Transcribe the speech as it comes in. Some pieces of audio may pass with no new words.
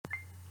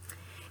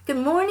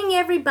Good morning,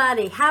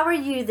 everybody. How are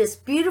you this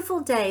beautiful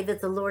day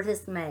that the Lord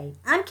has made?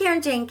 I'm Karen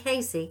Jane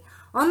Casey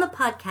on the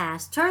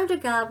podcast, Turn to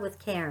God with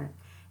Karen.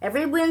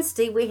 Every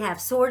Wednesday, we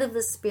have Sword of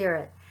the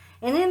Spirit.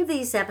 And in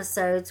these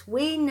episodes,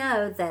 we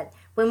know that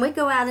when we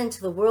go out into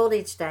the world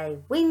each day,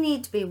 we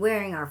need to be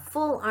wearing our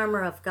full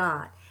armor of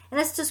God. And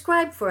it's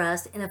described for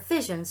us in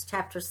Ephesians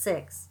chapter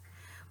 6.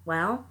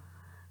 Well,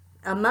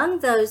 among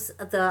those,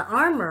 the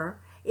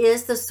armor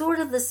is the Sword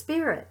of the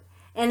Spirit.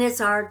 And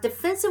it's our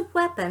defensive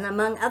weapon,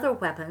 among other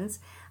weapons,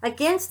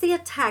 against the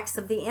attacks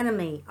of the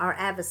enemy, our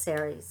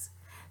adversaries.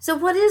 So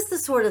what is the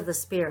sword of the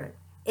Spirit?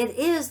 It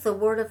is the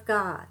Word of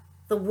God.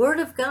 The Word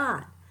of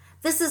God.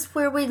 This is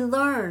where we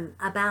learn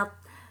about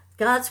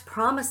God's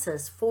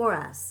promises for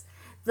us,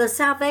 the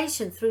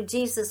salvation through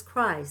Jesus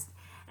Christ,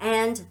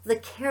 and the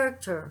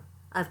character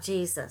of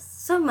Jesus.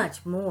 So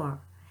much more.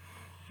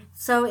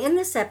 So in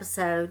this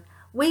episode,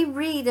 we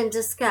read and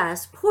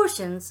discuss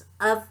portions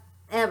of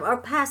or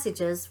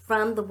passages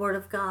from the Word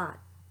of God.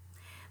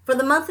 For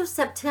the month of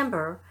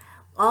September,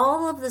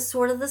 all of the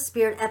Sword of the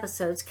Spirit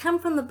episodes come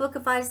from the book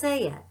of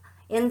Isaiah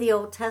in the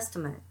Old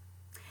Testament.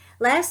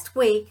 Last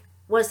week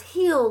was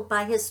healed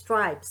by his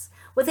stripes,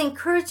 with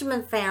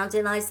encouragement found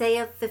in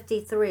Isaiah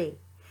 53.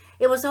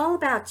 It was all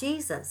about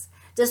Jesus,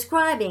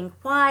 describing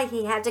why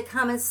he had to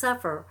come and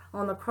suffer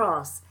on the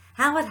cross,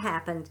 how it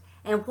happened,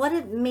 and what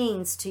it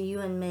means to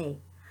you and me.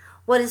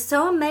 What is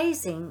so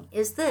amazing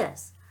is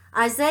this.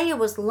 Isaiah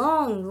was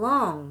written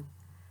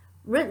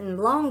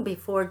long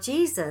before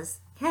Jesus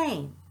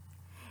came.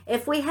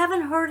 If we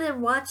haven't heard it or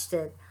watched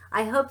it,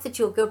 I hope that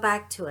you'll go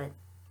back to it.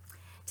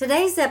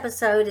 Today's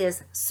episode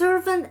is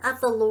Servant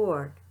of the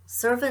Lord.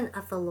 Servant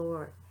of the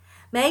Lord.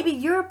 Maybe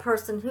you're a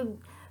person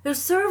who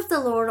serves the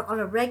Lord on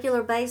a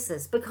regular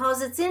basis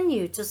because it's in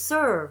you to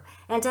serve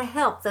and to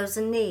help those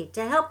in need,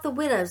 to help the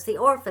widows, the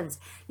orphans.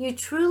 You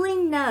truly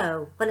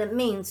know what it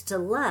means to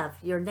love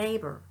your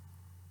neighbor.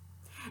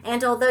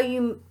 And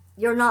although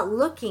you're not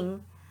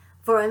looking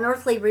for an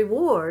earthly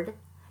reward,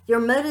 your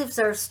motives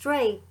are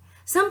straight,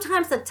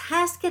 sometimes the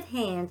task at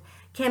hand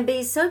can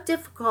be so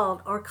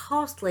difficult or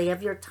costly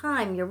of your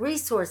time, your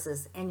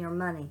resources, and your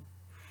money.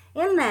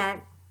 In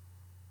that,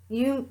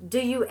 do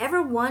you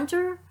ever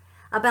wonder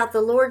about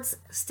the Lord's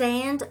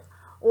stand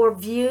or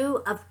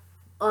view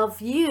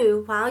of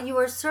you while you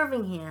are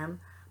serving Him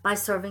by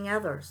serving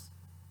others?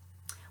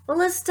 Well,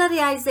 let's study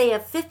Isaiah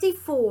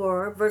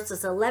 54,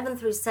 verses 11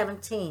 through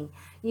 17.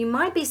 You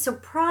might be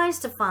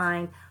surprised to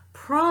find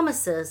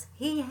promises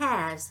He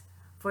has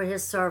for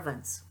His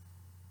servants.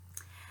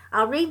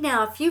 I'll read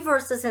now a few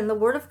verses in the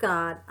Word of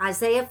God,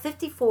 Isaiah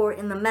 54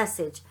 in the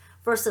Message,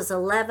 verses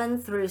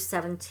 11 through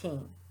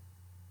 17.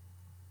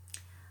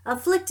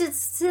 Afflicted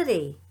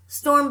city,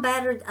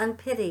 storm-battered,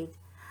 unpitied,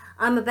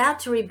 I'm about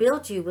to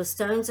rebuild you with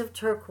stones of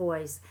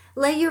turquoise.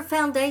 Lay your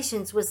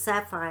foundations with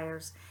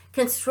sapphires.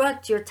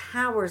 Construct your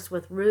towers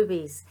with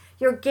rubies,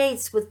 your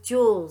gates with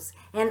jewels,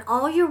 and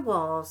all your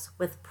walls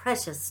with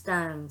precious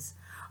stones.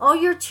 All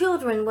your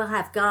children will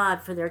have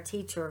God for their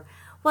teacher.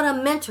 What a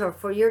mentor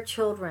for your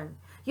children.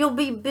 You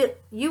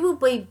will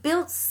be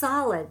built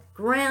solid,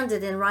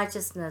 grounded in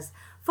righteousness,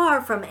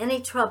 far from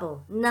any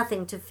trouble,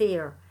 nothing to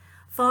fear.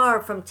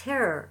 Far from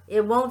terror,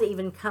 it won't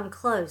even come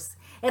close.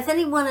 If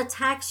anyone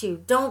attacks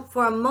you, don't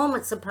for a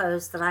moment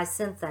suppose that I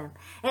sent them.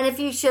 And if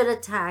any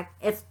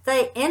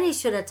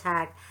should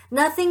attack,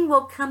 nothing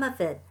will come of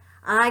it.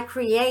 I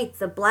create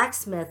the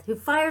blacksmith who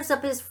fires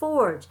up his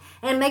forge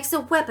and makes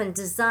a weapon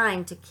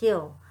designed to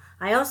kill.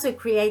 I also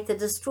create the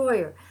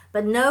destroyer,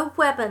 but no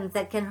weapon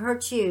that can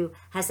hurt you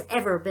has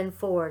ever been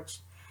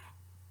forged.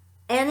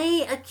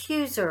 Any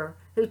accuser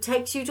who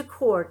takes you to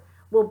court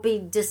will be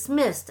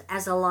dismissed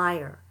as a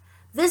liar.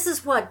 This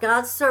is what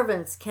God's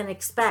servants can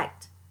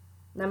expect.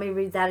 Let me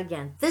read that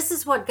again. This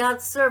is what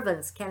God's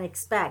servants can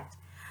expect.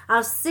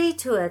 I'll see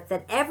to it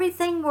that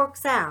everything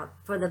works out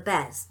for the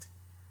best.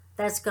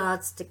 That's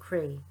God's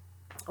decree.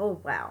 Oh,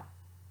 wow.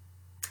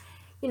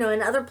 You know,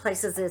 in other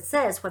places it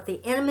says what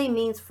the enemy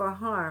means for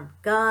harm,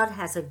 God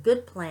has a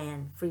good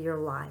plan for your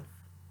life.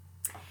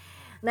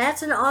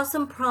 That's an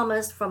awesome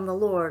promise from the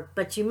Lord.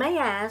 But you may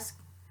ask,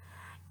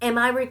 am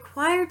I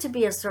required to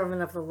be a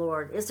servant of the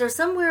Lord? Is there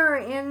somewhere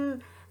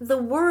in the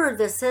Word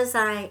that says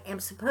I am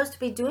supposed to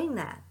be doing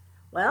that?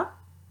 Well,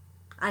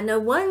 I know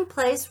one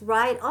place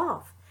right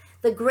off.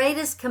 The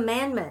greatest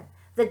commandment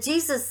that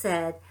Jesus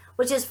said,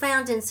 which is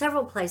found in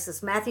several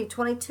places, Matthew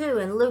 22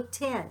 and Luke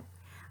 10.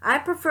 I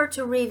prefer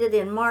to read it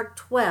in Mark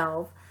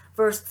 12,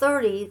 verse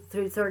 30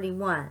 through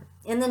 31,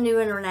 in the New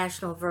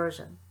International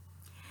Version.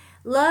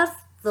 Love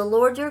the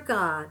Lord your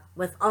God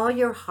with all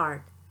your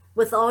heart,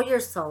 with all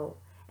your soul,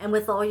 and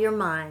with all your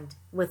mind,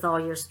 with all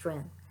your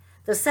strength.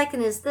 The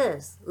second is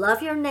this,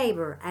 love your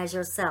neighbor as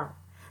yourself.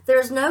 There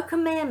is no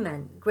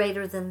commandment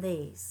greater than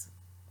these.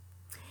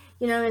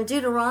 You know, in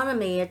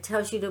Deuteronomy, it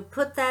tells you to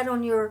put that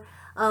on your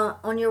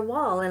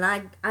wall, and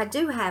I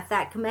do have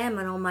that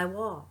commandment on my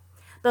wall.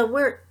 But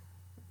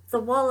the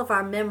wall of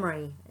our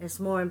memory is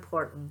more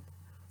important.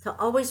 To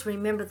always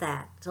remember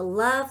that, to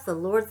love the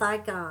Lord thy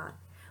God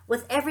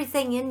with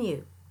everything in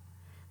you.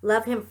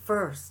 Love him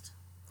first,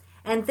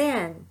 and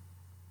then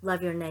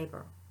love your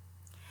neighbor.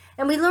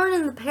 And we learn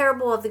in the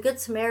parable of the Good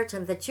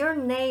Samaritan that your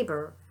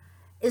neighbor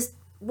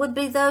would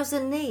be those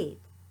in need.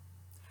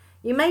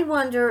 You may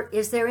wonder,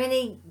 is there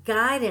any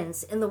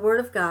guidance in the Word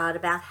of God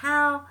about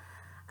how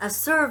a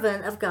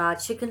servant of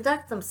God should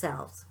conduct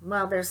themselves?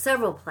 Well, there's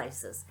several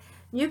places.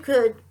 You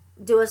could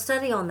do a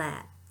study on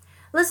that.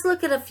 Let's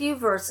look at a few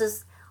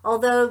verses,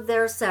 although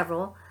there are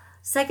several.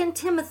 2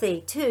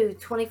 Timothy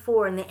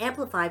 2:24 in the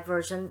Amplified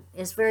Version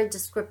is very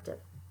descriptive.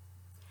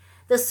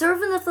 The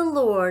servant of the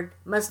Lord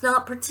must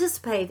not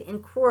participate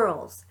in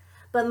quarrels,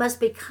 but must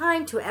be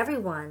kind to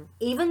everyone,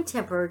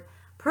 even-tempered,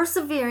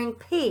 persevering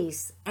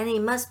peace, and he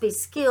must be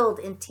skilled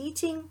in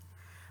teaching,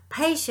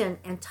 patient,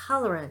 and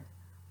tolerant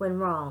when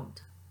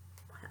wronged.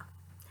 Well,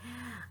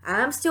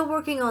 I'm still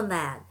working on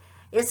that.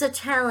 It's a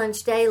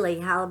challenge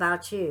daily. How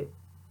about you?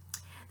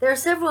 There are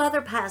several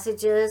other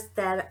passages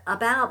that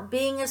about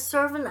being a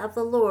servant of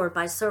the Lord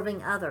by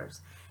serving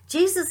others.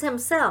 Jesus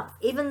himself,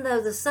 even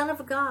though the Son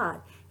of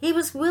God, he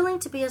was willing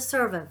to be a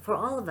servant for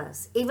all of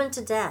us, even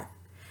to death,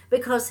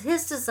 because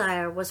his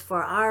desire was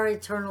for our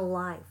eternal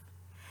life.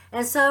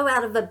 And so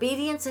out of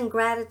obedience and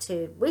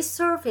gratitude, we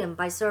serve him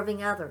by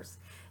serving others,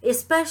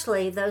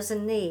 especially those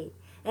in need.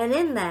 And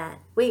in that,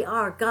 we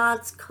are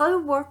God's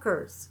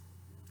co-workers.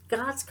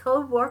 God's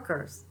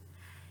co-workers.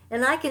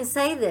 And I can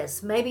say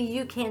this, maybe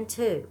you can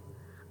too.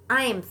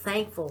 I am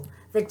thankful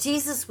that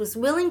Jesus was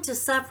willing to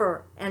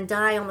suffer and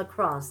die on the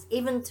cross,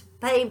 even to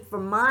pay for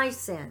my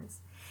sins.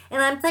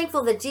 And I'm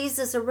thankful that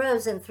Jesus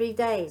arose in 3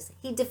 days.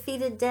 He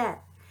defeated death.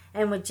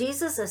 And when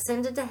Jesus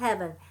ascended to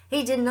heaven,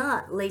 he did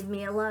not leave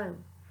me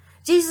alone.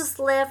 Jesus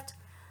left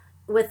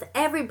with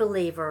every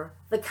believer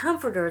the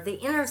Comforter, the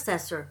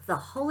Intercessor, the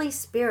Holy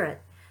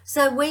Spirit,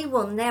 so we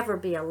will never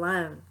be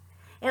alone.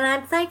 And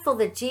I'm thankful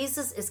that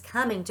Jesus is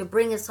coming to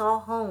bring us all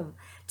home,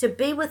 to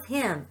be with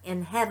him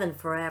in heaven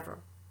forever.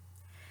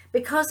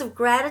 Because of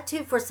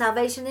gratitude for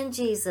salvation in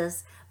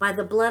Jesus, by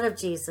the blood of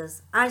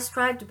Jesus, I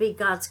strive to be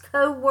God's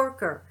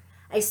co-worker,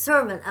 a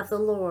servant of the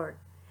Lord.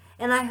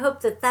 And I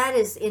hope that that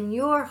is in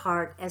your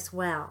heart as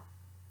well.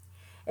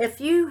 If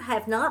you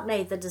have not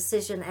made the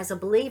decision as a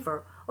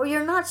believer, or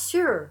you're not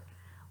sure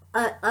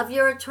of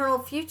your eternal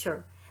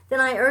future, then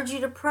I urge you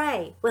to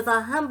pray with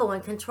a humble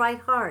and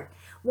contrite heart.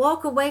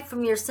 Walk away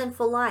from your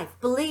sinful life.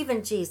 Believe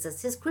in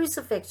Jesus, his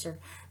crucifixion,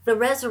 the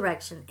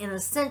resurrection, and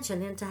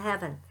ascension into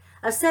heaven.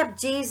 Accept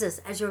Jesus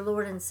as your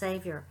Lord and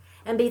Savior,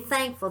 and be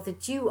thankful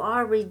that you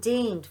are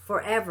redeemed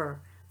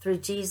forever through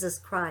Jesus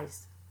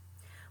Christ.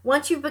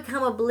 Once you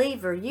become a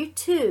believer, you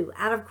too,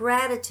 out of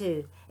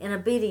gratitude and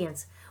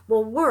obedience,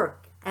 will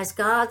work as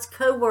God's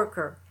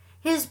co-worker,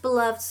 his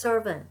beloved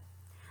servant.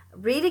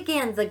 Read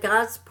again the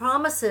God's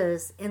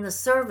promises in the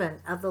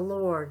servant of the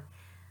Lord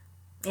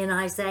in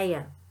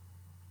Isaiah.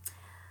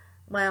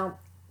 Well,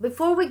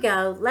 before we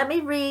go, let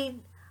me read,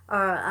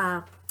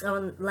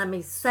 let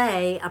me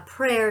say a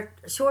prayer,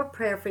 a short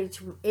prayer for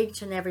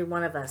each and every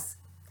one of us.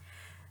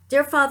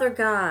 Dear Father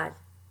God,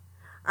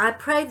 I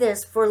pray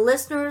this for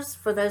listeners,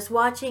 for those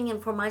watching,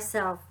 and for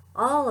myself,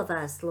 all of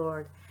us,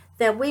 Lord,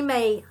 that we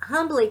may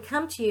humbly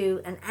come to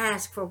you and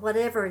ask for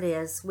whatever it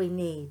is we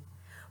need,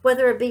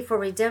 whether it be for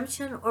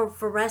redemption or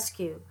for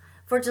rescue,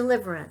 for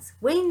deliverance.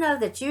 We know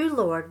that you,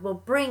 Lord, will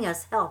bring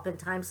us help in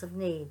times of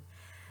need,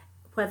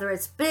 whether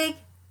it's big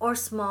or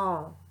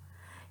small,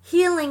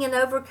 healing and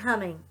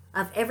overcoming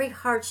of every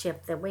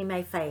hardship that we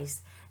may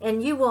face.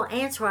 And you will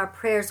answer our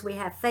prayers. We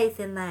have faith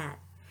in that.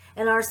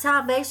 And our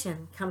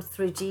salvation comes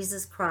through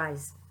Jesus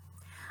Christ.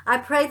 I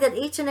pray that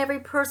each and every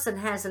person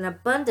has an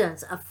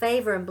abundance of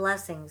favor and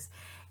blessings,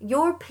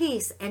 your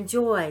peace and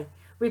joy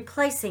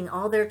replacing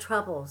all their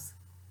troubles,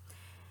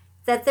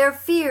 that their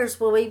fears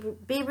will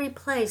be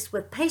replaced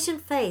with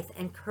patient faith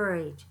and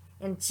courage.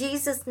 In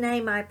Jesus'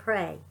 name I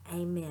pray,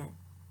 amen.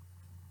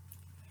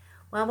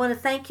 Well, I want to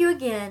thank you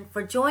again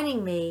for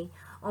joining me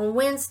on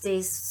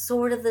Wednesday's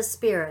Sword of the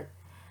Spirit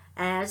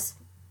as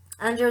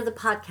under the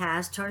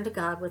podcast Turn to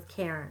God with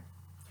Karen.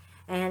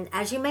 And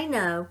as you may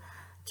know,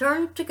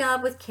 Turn to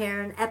God with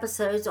Karen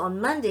episodes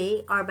on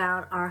Monday are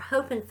about our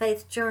hope and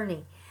faith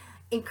journey,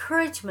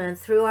 encouragement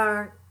through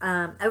our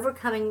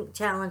overcoming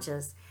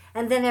challenges.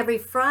 And then every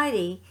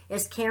Friday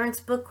is Karen's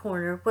Book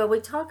Corner, where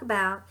we talk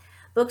about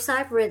books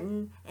I've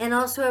written and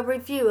also a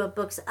review of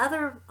books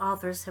other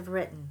authors have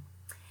written.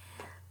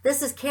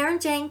 This is Karen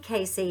Jane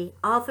Casey,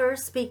 author,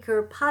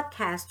 speaker,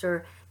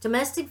 podcaster,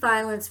 domestic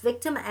violence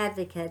victim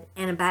advocate,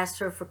 and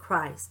ambassador for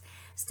Christ.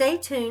 Stay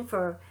tuned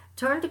for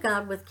Turn to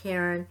God with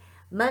Karen,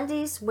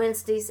 Mondays,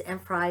 Wednesdays, and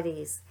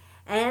Fridays.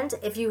 And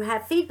if you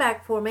have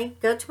feedback for me,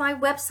 go to my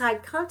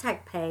website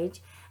contact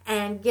page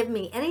and give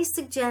me any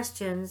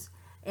suggestions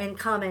and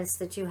comments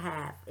that you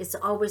have. It's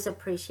always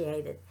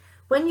appreciated.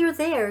 When you're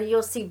there,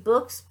 you'll see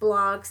books,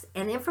 blogs,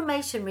 and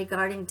information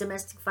regarding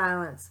domestic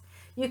violence.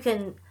 You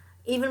can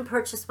even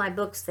purchase my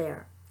books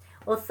there.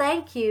 Well,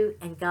 thank you,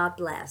 and God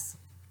bless.